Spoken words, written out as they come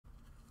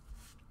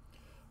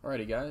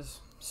Alrighty,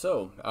 guys.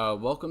 So,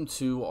 welcome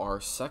to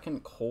our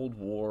second Cold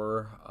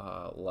War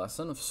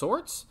lesson of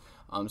sorts.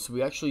 So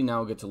we actually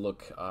now get to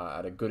look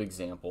at a good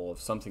example of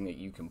something that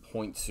you can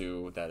point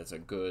to that is a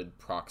good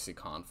proxy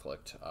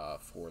conflict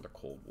for the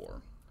Cold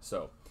War.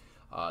 So,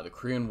 the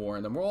Korean War,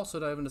 and then we'll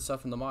also dive into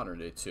stuff in the modern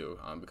day too,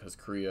 because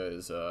Korea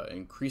is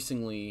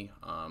increasingly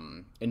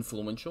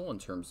influential in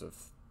terms of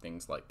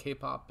things like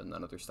K-pop and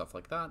then other stuff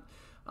like that.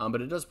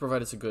 But it does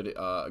provide us a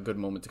good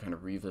moment to kind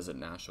of revisit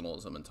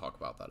nationalism and talk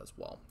about that as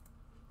well.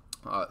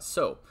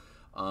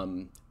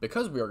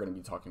 Because we are going to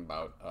be talking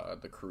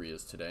about the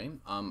Koreas today,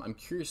 I'm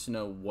curious to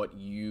know what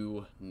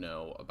you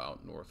know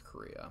about North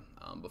Korea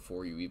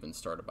before you even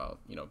start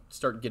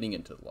getting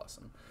into the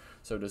lesson.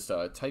 So just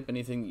type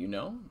anything that you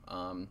know.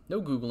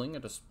 No Googling. I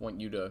just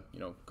want you to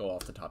go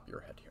off the top of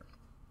your head here.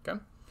 Okay.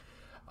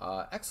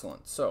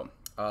 Excellent. So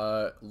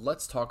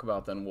let's talk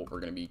about then what we're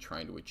going to be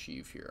trying to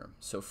achieve here.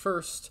 So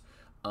first,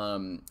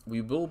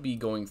 we will be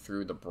going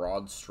through the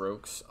broad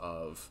strokes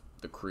of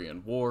the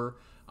Korean War,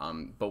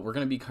 but we're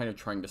going to be kind of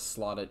trying to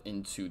slot it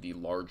into the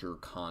larger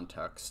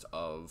context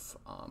of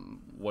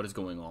what is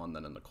going on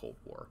then in the Cold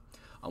War.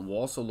 We'll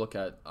also look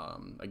at,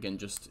 again,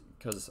 just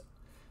because,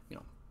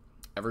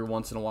 every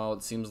once in a while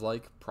it seems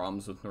like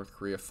problems with North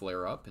Korea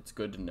flare up. It's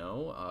good to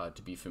know,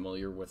 to be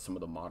familiar with some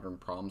of the modern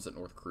problems that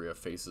North Korea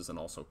faces and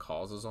also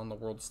causes on the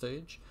world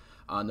stage.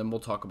 And then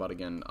we'll talk about,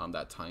 again,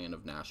 that tie-in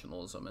of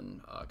nationalism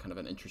and kind of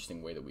an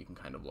interesting way that we can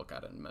kind of look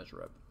at it and measure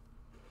it.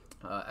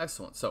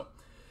 Excellent. So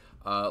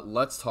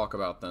let's talk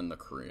about then the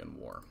Korean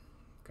War.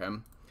 Okay.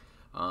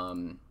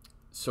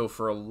 So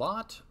for a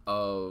lot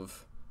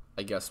of,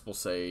 I guess we'll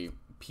say,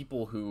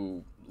 people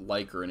who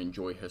like or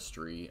enjoy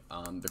history,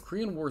 the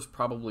Korean War is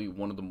probably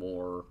one of the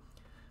more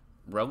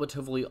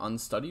relatively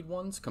unstudied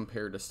ones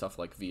compared to stuff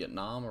like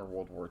Vietnam or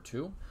World War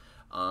II.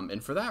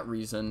 And for that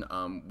reason,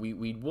 we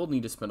will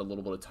need to spend a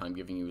little bit of time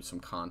giving you some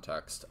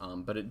context,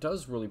 but it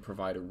does really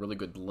provide a really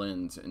good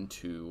lens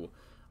into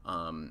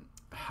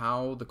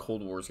how the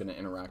Cold War is going to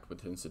interact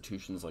with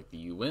institutions like the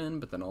UN,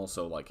 but then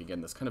also, like,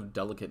 again, this kind of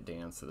delicate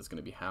dance that is going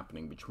to be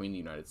happening between the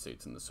United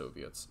States and the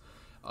Soviets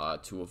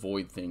to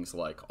avoid things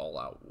like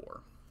all-out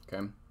war.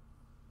 Okay?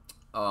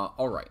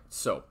 All right,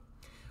 so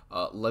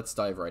let's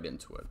dive right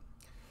into it.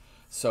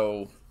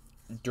 So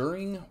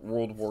during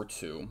World War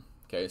II,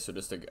 okay, so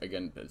just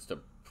again, just a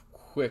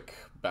quick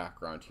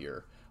background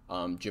here.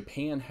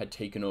 Japan had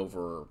taken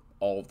over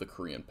all of the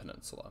Korean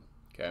Peninsula.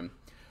 Okay,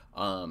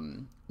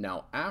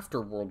 now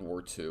after World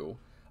War II,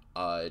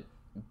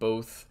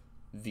 both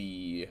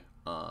the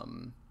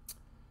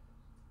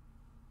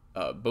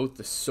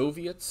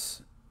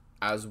Soviets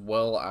as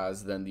well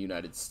as then the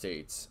United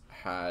States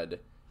had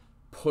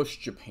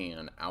pushed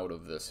Japan out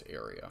of this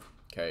area.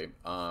 Okay,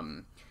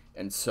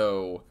 and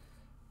so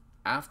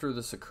after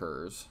this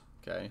occurs,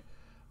 okay,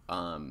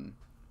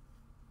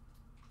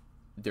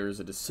 there's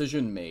a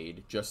decision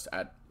made just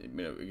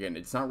again,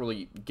 it's not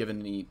really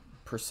given any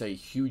per se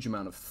huge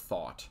amount of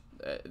thought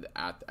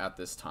at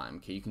this time.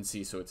 Okay, you can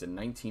see, so it's in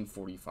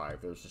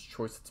 1945, there's this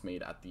choice that's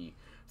made at the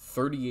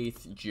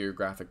 38th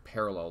geographic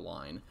parallel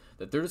line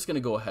that they're just going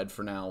to go ahead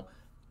for now,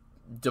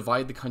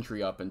 divide the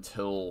country up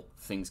until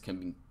things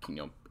can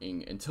be,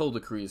 until the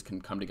Koreas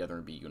can come together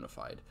and be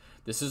unified.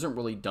 This isn't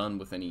really done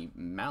with any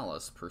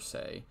malice per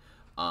se.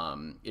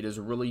 It is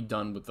really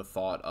done with the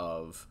thought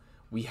of,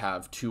 we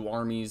have two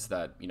armies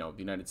that, the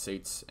United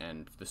States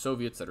and the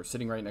Soviets that are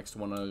sitting right next to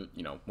one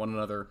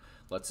another.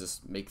 Let's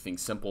just make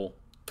things simple,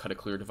 cut a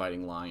clear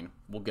dividing line.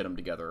 We'll get them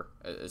together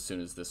as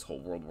soon as this whole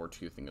World War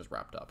II thing is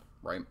wrapped up,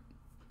 right?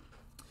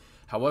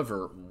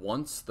 However,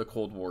 once the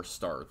Cold War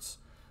starts,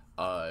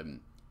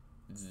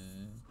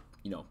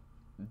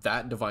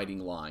 that dividing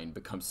line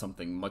becomes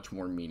something much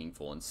more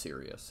meaningful and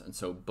serious. And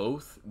so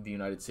both the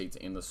United States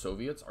and the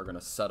Soviets are going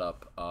to set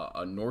up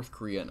a North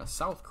Korea and a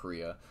South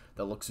Korea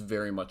that looks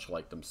very much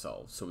like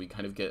themselves. So we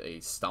kind of get a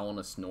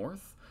Stalinist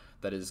North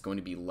that is going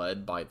to be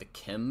led by the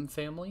Kim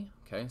family.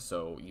 Okay,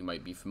 so you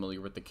might be familiar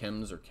with the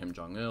Kims, or Kim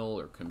Jong-il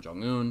or Kim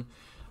Jong-un.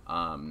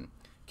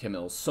 Kim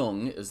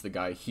Il-sung is the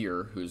guy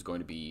here who's going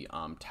to be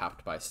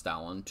tapped by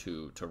Stalin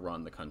to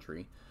run the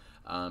country.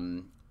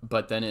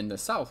 But then in the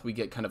South, we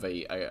get kind of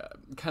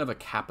a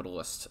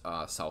capitalist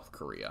South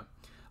Korea.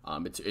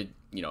 It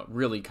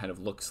really kind of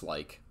looks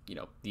like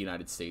the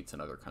United States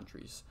and other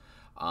countries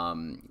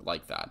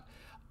like that.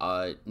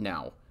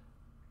 Now,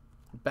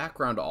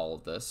 background to all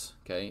of this,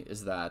 okay,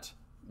 is that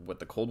with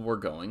the Cold War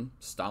going,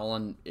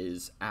 Stalin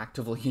is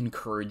actively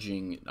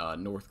encouraging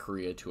North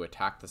Korea to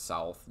attack the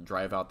South,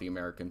 drive out the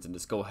Americans, and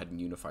just go ahead and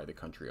unify the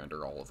country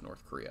under all of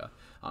North Korea.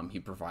 He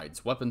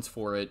provides weapons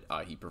for it.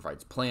 He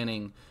provides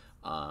planning.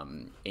 Well,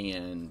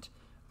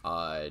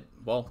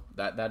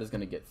 that is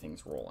going to get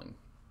things rolling.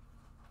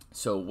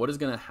 So what is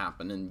going to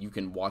happen, and you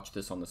can watch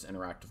this on this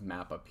interactive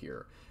map up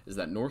here, is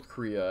that North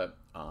Korea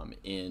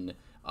in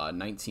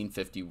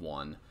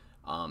 1951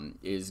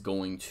 is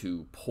going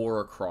to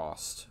pour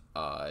across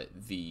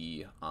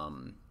the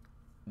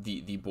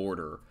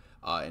border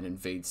and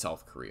invade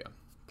South Korea.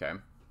 Okay,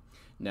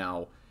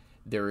 now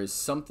there is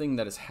something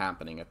that is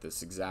happening at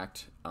this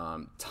exact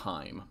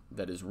time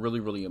that is really,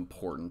 really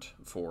important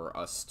for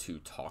us to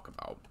talk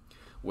about,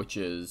 which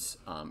is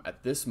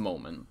at this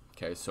moment.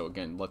 Okay, so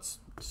again, let's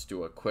just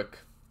do a quick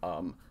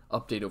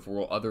update of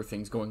other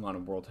things going on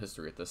in world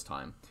history at this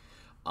time.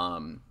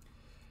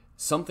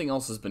 Something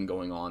else has been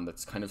going on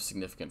that's kind of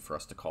significant for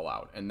us to call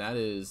out, and that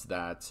is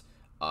that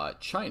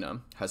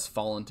China has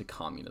fallen to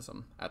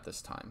communism at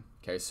this time.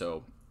 Okay,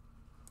 so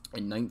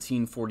in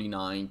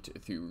 1949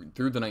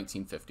 through the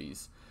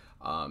 1950s,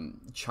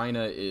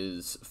 China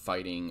is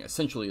fighting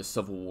essentially a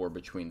civil war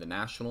between the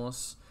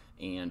nationalists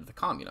and the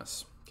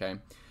communists. Okay,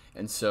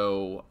 and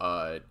so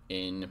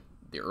in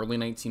the early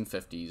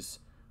 1950s,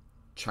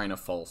 China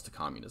falls to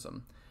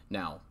communism.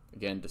 Now,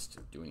 again, just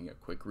doing a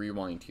quick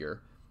rewind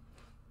here,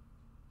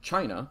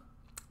 China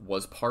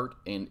was part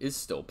and is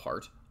still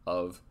part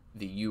of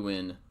the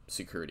UN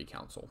Security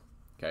Council.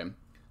 Okay,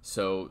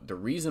 so the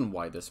reason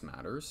why this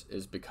matters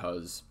is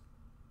because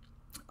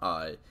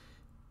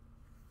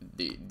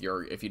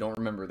if you don't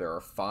remember, there are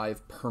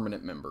 5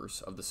 permanent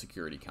members of the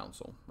Security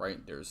Council,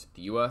 right? There's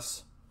the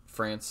US,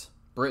 France,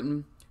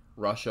 Britain,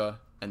 Russia,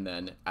 and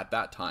then at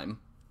that time,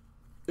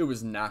 it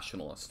was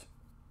nationalist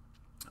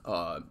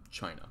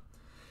China.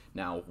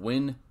 Now,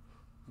 when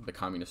the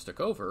communists took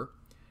over,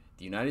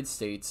 the United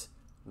States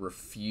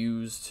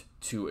refused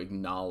to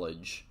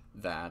acknowledge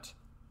that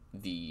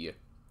the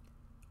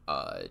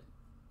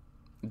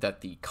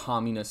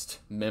communist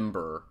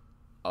member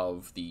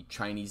of the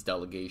Chinese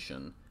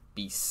delegation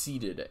be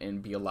seated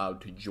and be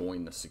allowed to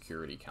join the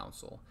Security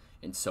Council.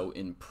 And so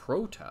in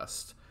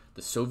protest,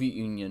 the Soviet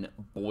Union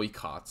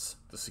boycotts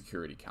the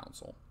Security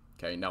Council.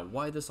 Okay, now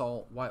why does this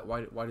all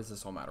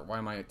matter? Why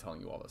am I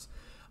telling you all this?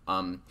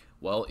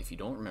 Well, if you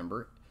don't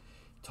remember,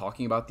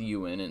 talking about the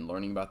UN and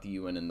learning about the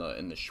UN in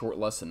the short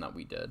lesson that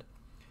we did,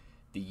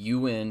 the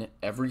UN,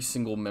 every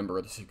single member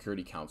of the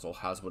Security Council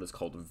has what is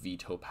called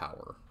veto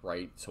power,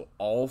 right? So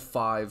all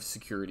 5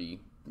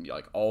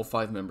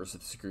 members of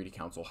the Security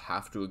Council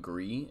have to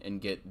agree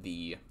and get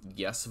the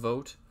yes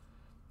vote.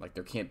 Like,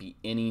 there can't be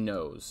any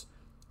no's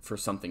for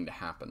something to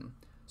happen.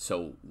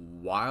 So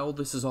while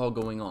this is all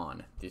going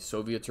on, the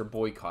Soviets are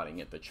boycotting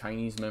it, the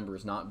Chinese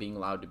members not being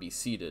allowed to be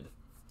seated,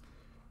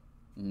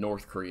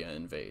 North Korea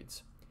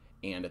invades.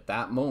 And at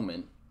that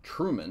moment,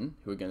 Truman,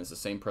 who again is the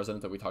same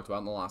president that we talked about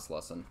in the last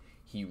lesson,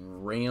 he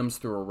rams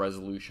through a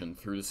resolution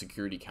through the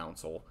Security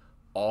Council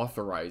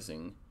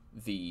authorizing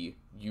the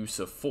use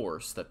of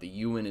force, that the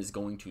UN is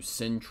going to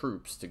send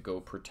troops to go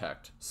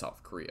protect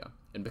South Korea.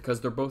 And because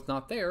they're both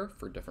not there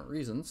for different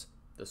reasons,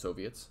 the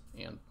Soviets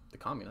and the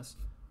communists,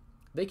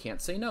 they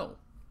can't say no,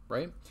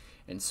 right?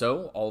 And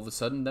so all of a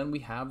sudden then we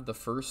have the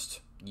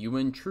first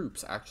UN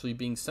troops actually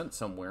being sent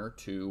somewhere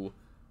to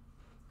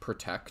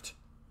protect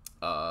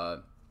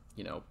another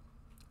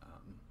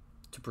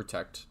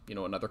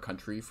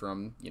country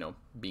from,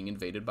 being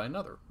invaded by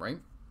another, right?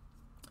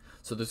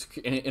 So this,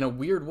 in a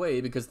weird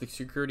way, because the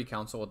Security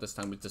Council at this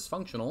time was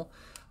dysfunctional,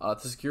 the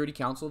Security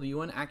Council, the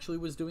UN, actually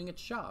was doing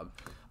its job,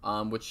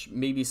 which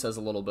maybe says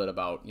a little bit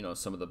about,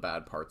 some of the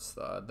bad parts,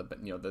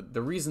 the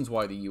reasons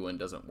why the UN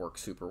doesn't work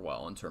super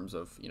well in terms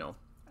of,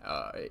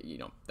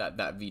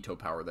 that veto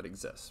power that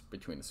exists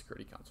between the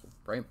Security Council,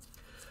 right?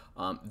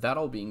 That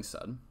all being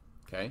said,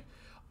 okay,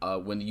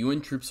 when the UN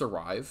troops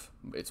arrive,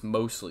 it's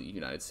mostly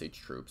United States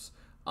troops.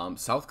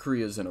 South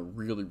Korea is in a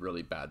really,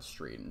 really bad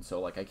strait. And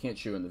so, I can't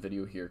show in the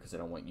video here because I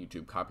don't want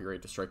YouTube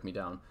copyright to strike me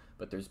down.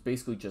 But there's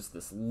basically just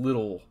this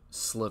little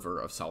sliver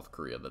of South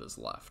Korea that is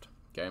left.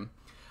 Okay,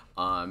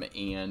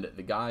 and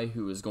the guy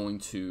who's going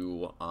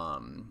to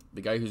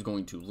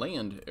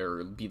land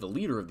or be the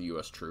leader of the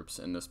U.S. troops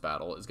in this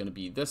battle is going to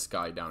be this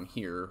guy down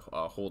here,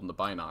 holding the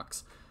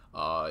binocs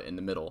in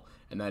the middle,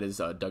 and that is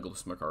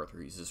Douglas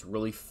MacArthur. He's this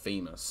really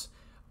famous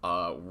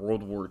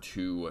World War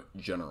II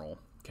general.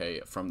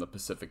 Okay, from the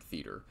Pacific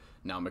Theater.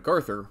 Now,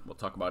 MacArthur, we'll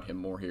talk about him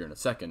more here in a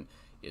second,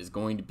 is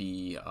going to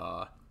be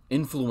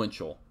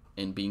influential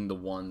in being the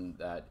one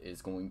that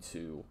is going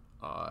to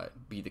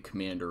be the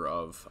commander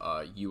of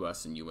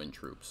U.S. and UN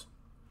troops.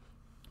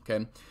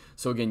 Okay,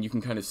 so again, you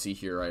can kind of see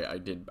here, I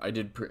did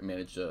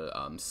manage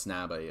to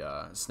snag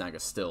a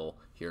still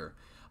here.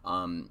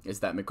 Is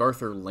that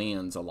MacArthur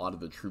lands a lot of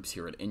the troops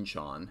here at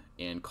Incheon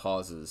and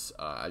causes,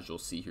 as you'll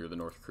see here, the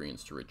North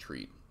Koreans to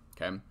retreat.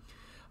 Okay.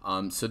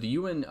 So the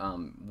UN,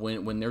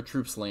 when their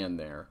troops land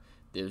there,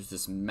 there's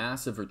this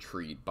massive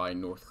retreat by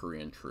North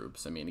Korean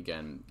troops. I mean,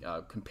 again,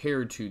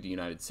 compared to the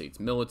United States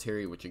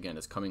military, which again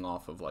is coming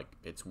off of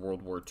its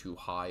World War II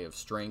high of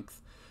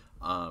strength,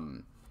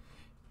 the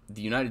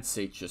United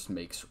States just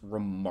makes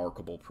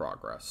remarkable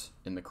progress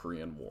in the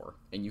Korean War.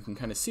 And you can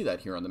kind of see that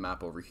here on the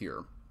map over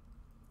here.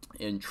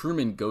 And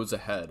Truman goes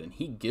ahead and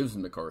he gives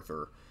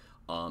MacArthur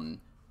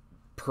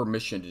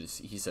permission to,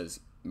 he says,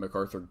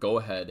 MacArthur, go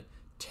ahead,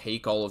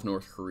 take all of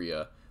North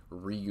Korea,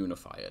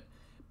 reunify it.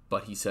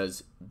 But he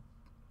says,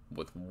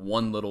 with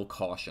one little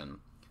caution,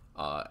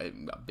 a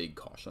big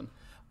caution,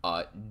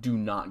 do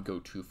not go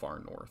too far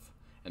north.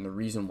 And the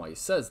reason why he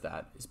says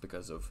that is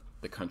because of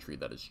the country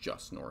that is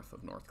just north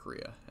of North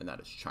Korea, and that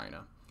is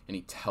China. and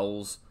he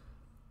tells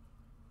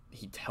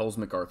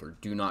MacArthur,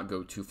 do not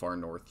go too far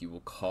north. You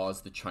will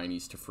cause the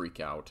Chinese to freak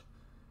out.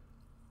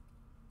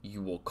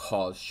 You will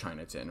cause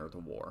China to enter the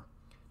war.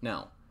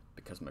 Now,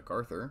 because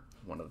MacArthur,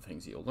 one of the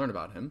things you'll learn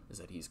about him is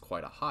that he's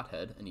quite a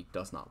hothead and he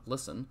does not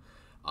listen.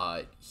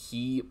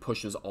 He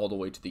pushes all the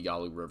way to the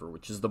Yalu River,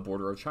 which is the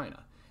border of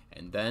China.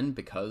 And then,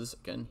 because,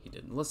 again, he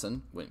didn't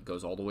listen, when it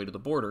goes all the way to the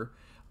border,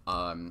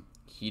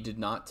 he did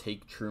not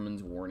take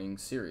Truman's warning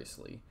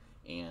seriously.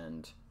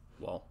 And,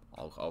 well,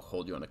 I'll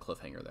hold you on a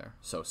cliffhanger there.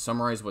 So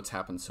summarize what's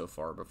happened so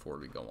far before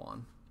we go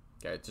on.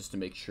 Okay, just to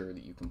make sure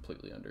that you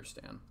completely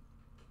understand.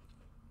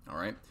 All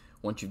right,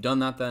 once you've done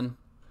that, then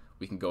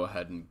we can go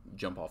ahead and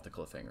jump off the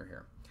cliffhanger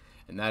here.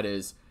 And that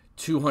is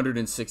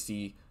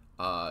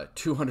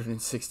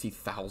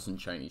 260,000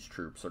 Chinese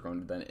troops are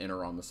going to then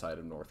enter on the side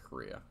of North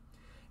Korea.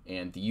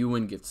 And the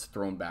UN gets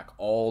thrown back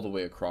all the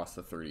way across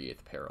the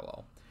 38th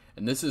parallel.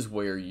 And this is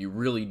where you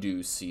really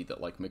do see that,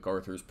 like,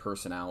 MacArthur's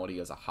personality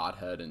as a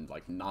hothead and,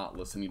 like, not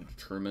listening to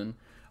Truman,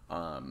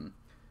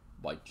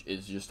 like,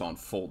 is just on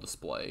full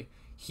display.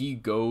 He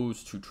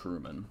goes to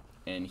Truman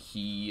and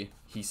he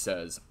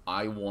says,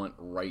 I want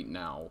right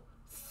now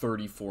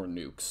 34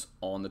 nukes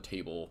on the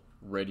table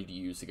ready to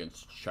use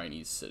against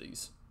Chinese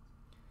cities.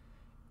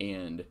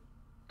 And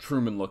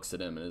Truman looks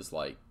at him and is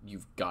like,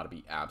 you've got to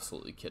be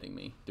absolutely kidding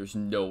me. There's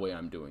no way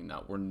I'm doing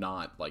that. We're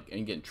not, like, and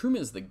again,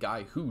 Truman is the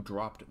guy who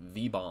dropped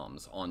the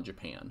bombs on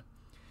Japan.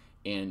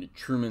 And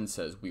Truman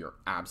says, we are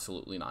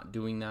absolutely not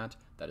doing that.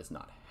 That is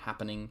not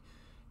happening.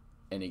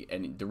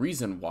 And the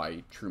reason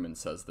why Truman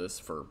says this,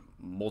 for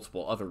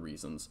multiple other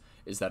reasons,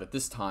 is that at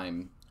this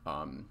time,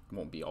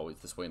 won't be always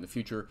this way in the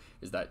future,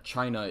 is that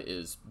China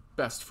is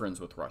best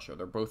friends with Russia.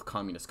 They're both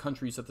communist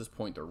countries at this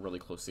point. They're really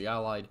closely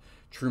allied.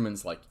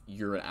 Truman's like,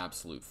 you're an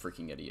absolute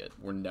freaking idiot.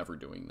 We're never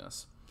doing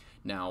this.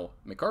 Now,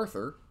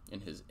 MacArthur, in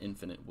his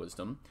infinite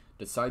wisdom,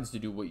 decides to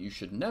do what you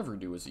should never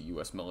do as a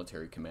U.S.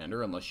 military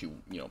commander unless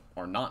you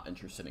are not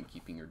interested in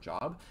keeping your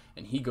job.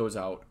 And he goes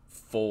out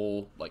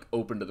full, like,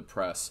 open to the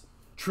press.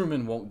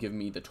 Truman won't give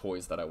me the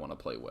toys that I want to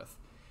play with.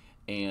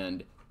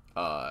 And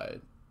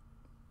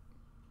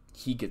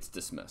he gets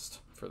dismissed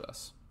for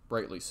this,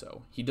 rightly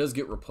so. He does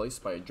get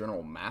replaced by a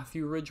General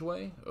Matthew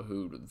Ridgway,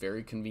 who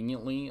very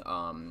conveniently,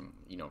 or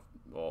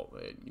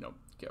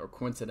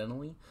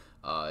coincidentally,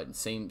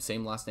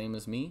 same last name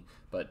as me,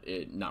 but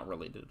not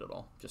related at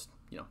all. Just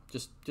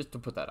to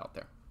put that out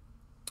there.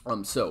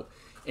 So,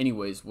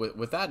 anyways,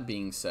 with that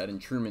being said, and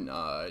Truman,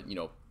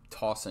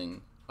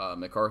 tossing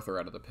MacArthur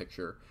out of the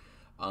picture.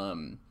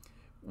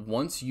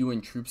 Once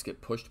UN troops get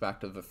pushed back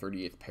to the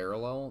 38th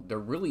parallel, there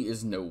really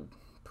is no,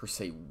 per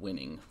se,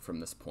 winning from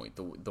this point.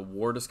 The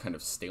war just kind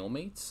of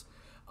stalemates,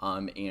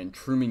 and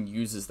Truman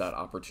uses that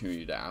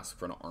opportunity to ask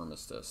for an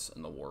armistice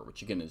in the war,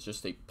 which, again, is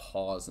just a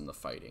pause in the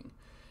fighting.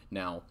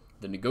 Now,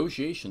 the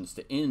negotiations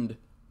to end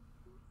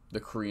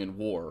the Korean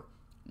War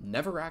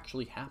never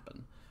actually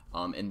happen.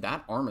 And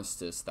that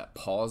armistice that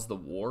paused the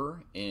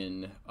war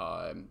in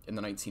the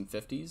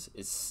 1950s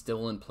is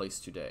still in place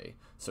today.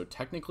 So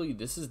technically,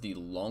 this is the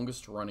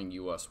longest running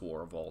U.S.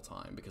 war of all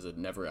time because it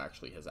never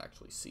actually has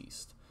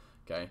ceased.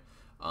 Okay,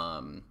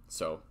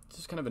 so this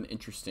is kind of an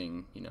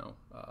interesting,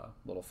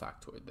 little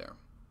factoid there.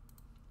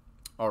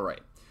 All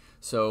right.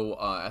 So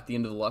at the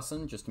end of the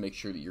lesson, just to make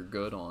sure that you're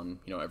good on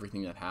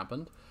everything that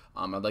happened,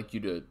 I'd like you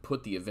to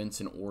put the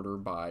events in order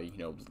by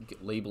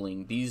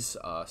labeling these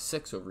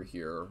 6 over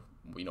here.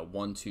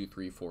 1, 2,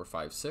 3, 4,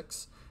 5,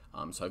 6.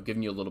 So I've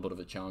given you a little bit of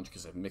a challenge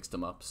because I've mixed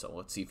them up. So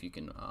let's see if you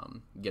can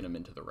get them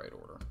into the right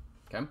order.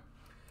 Okay.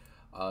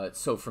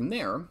 So from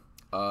there,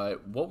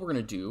 what we're going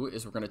to do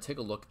is we're going to take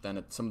a look then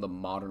at some of the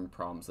modern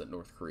problems that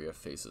North Korea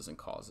faces and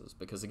causes.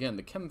 Because again,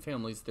 the Kim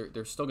families,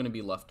 they're still going to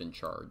be left in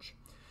charge.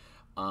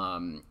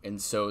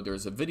 And so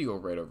there's a video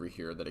right over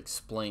here that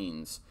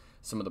explains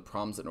some of the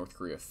problems that North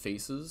Korea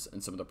faces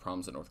and some of the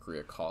problems that North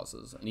Korea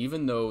causes. And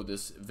even though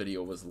this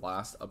video was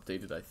last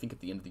updated, I think at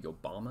the end of the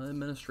Obama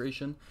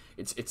administration,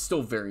 it's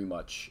still very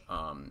much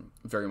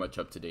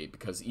up to date,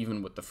 because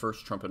even with the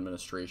first Trump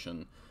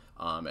administration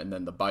and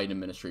then the Biden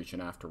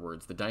administration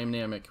afterwards, the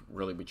dynamic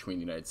really between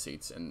the United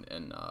States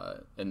and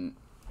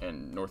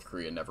North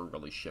Korea never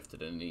really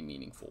shifted in any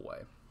meaningful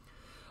way.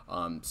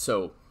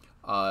 So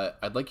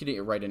I'd like you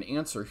to write an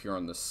answer here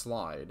on this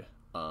slide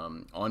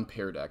on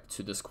Pear Deck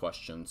to this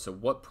question. So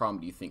what problem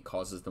do you think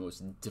causes the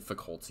most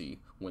difficulty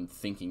when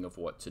thinking of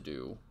what to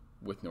do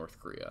with North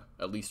Korea,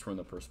 at least from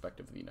the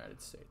perspective of the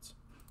United States?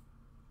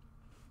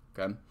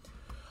 Okay.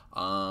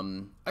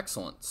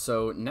 Excellent.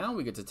 So now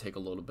we get to take a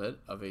little bit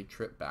of a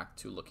trip back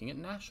to looking at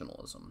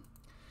nationalism.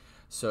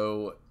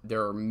 So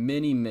there are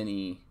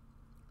many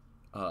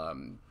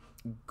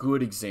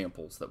good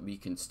examples that we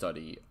can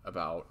study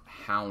about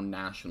how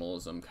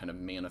nationalism kind of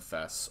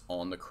manifests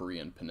on the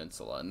Korean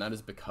Peninsula. And that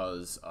is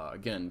because,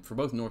 again, for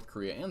both North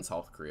Korea and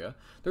South Korea,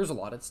 there's a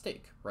lot at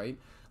stake, right?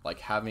 Like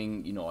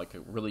having, like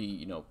a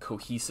really,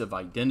 cohesive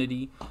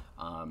identity,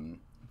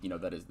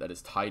 that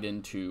is tied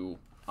into,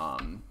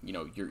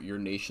 your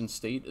nation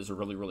state is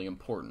really, really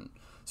important.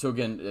 So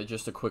again,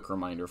 just a quick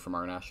reminder from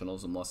our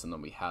nationalism lesson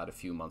that we had a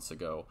few months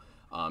ago.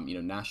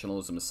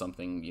 Nationalism is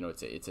something,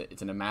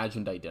 it's an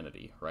imagined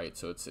identity, right?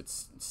 So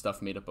it's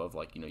stuff made up of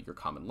like, your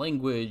common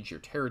language, your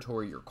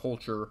territory, your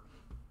culture,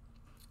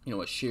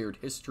 a shared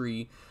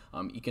history,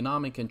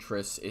 economic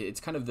interests.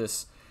 It's kind of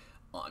this,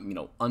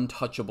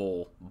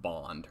 untouchable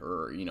bond,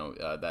 or,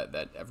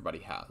 that everybody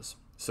has.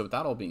 So with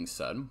that all being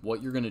said,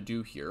 what you're going to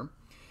do here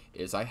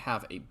is I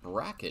have a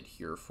bracket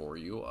here for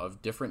you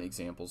of different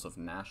examples of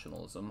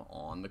nationalism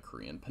on the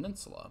Korean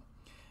Peninsula.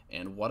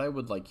 And what I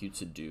would like you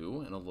to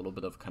do, in a little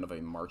bit of kind of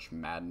a March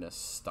Madness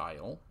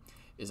style,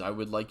 is I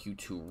would like you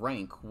to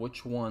rank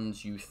which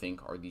ones you think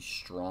are the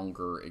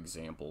stronger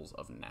examples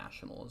of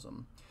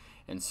nationalism.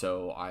 And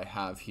so I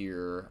have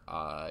here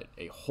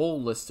a whole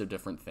list of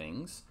different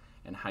things,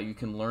 and how you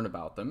can learn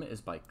about them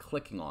is by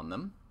clicking on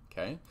them.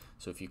 Okay,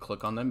 so if you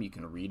click on them, you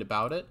can read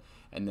about it.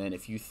 And then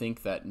if you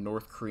think that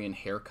North Korean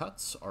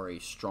haircuts are a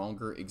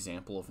stronger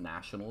example of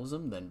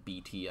nationalism than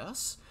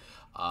BTS,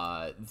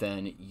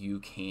 then you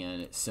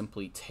can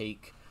simply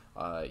take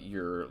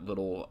your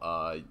little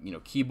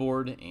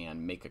keyboard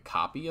and make a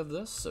copy of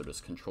this. So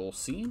just Control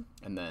C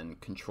and then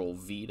Control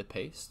V to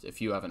paste. If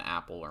you have an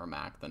Apple or a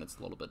Mac, then it's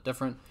a little bit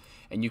different.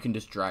 And you can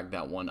just drag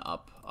that one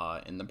up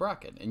in the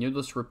bracket. And you'll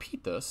just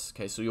repeat this.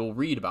 Okay, so you'll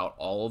read about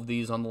all of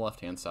these on the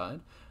left-hand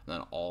side, and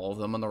then all of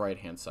them on the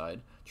right-hand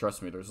side.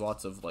 Trust me, there's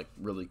lots of like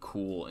really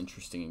cool,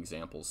 interesting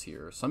examples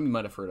here. Some you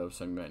might have heard of,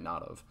 some you might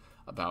not have,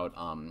 about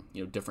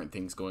different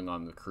things going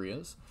on in the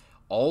Koreas,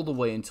 all the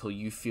way until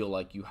you feel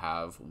like you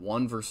have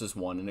one versus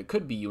one. And it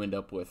could be you end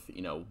up with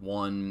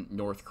one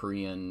North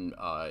Korean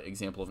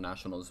example of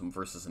nationalism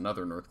versus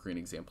another North Korean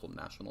example of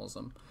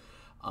nationalism.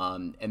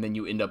 And then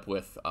you end up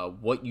with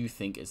what you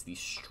think is the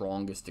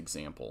strongest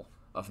example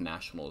of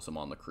nationalism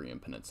on the Korean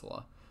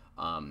Peninsula.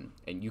 And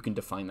you can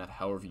define that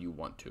however you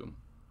want to.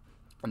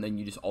 And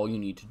then all you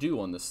need to do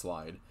on this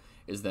slide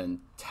is then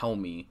tell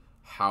me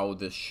how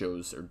this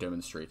shows or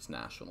demonstrates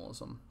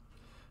nationalism.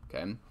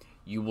 Okay,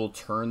 you will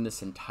turn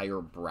this entire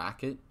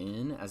bracket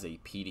in as a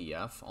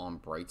PDF on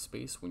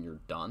Brightspace when you're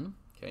done.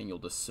 Okay, and you'll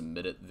just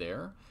submit it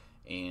there.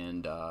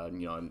 And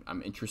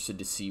I'm interested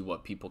to see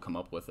what people come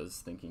up with as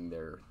thinking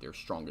their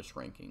strongest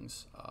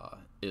rankings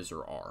is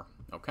or are.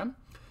 Okay,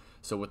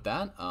 so with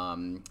that,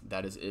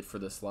 that is it for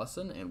this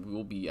lesson, and we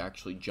will be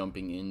actually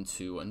jumping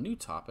into a new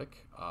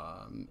topic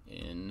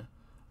in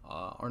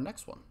our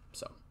next one.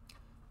 So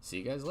see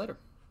you guys later.